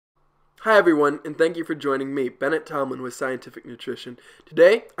Hi everyone, and thank you for joining me, Bennett Tomlin with Scientific Nutrition.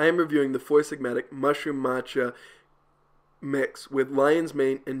 Today, I am reviewing the Sigmatic Mushroom Matcha mix with lion's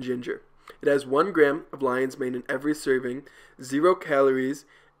mane and ginger. It has 1 gram of lion's mane in every serving, 0 calories,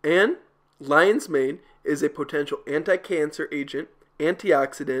 and lion's mane is a potential anti-cancer agent,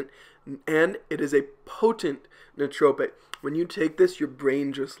 antioxidant, and it is a potent nootropic. When you take this, your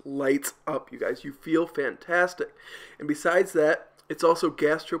brain just lights up, you guys. You feel fantastic. And besides that, it's also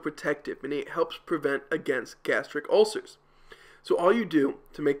gastroprotective, and it helps prevent against gastric ulcers. So all you do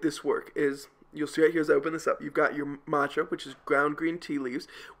to make this work is, you'll see right here as I open this up, you've got your matcha, which is ground green tea leaves,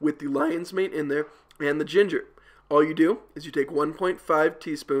 with the lion's mane in there, and the ginger. All you do is you take 1.5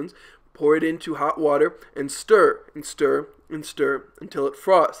 teaspoons, pour it into hot water, and stir, and stir, and stir, until it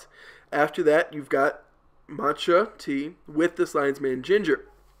froths. After that, you've got matcha tea with this lion's mane and ginger.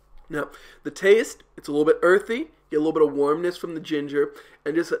 Now, the taste, it's a little bit earthy, get a little bit of warmness from the ginger,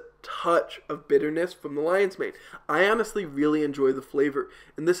 and just a touch of bitterness from the lion's mane. I honestly really enjoy the flavor,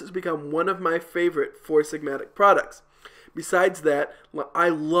 and this has become one of my favorite Sigmatic products. Besides that, I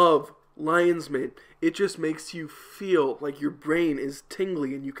love lion's mane. It just makes you feel like your brain is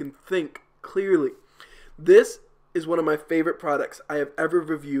tingly and you can think clearly. This is one of my favorite products I have ever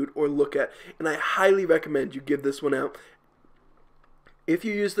reviewed or look at, and I highly recommend you give this one out. If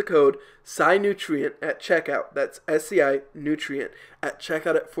you use the code SciNutrient at checkout, that's SCI Nutrient at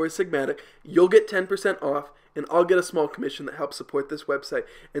checkout at Sigmatic, you'll get 10% off, and I'll get a small commission that helps support this website.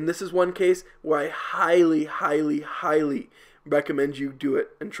 And this is one case where I highly, highly, highly recommend you do it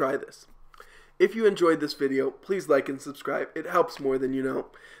and try this. If you enjoyed this video, please like and subscribe. It helps more than you know.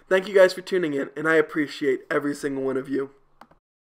 Thank you guys for tuning in, and I appreciate every single one of you.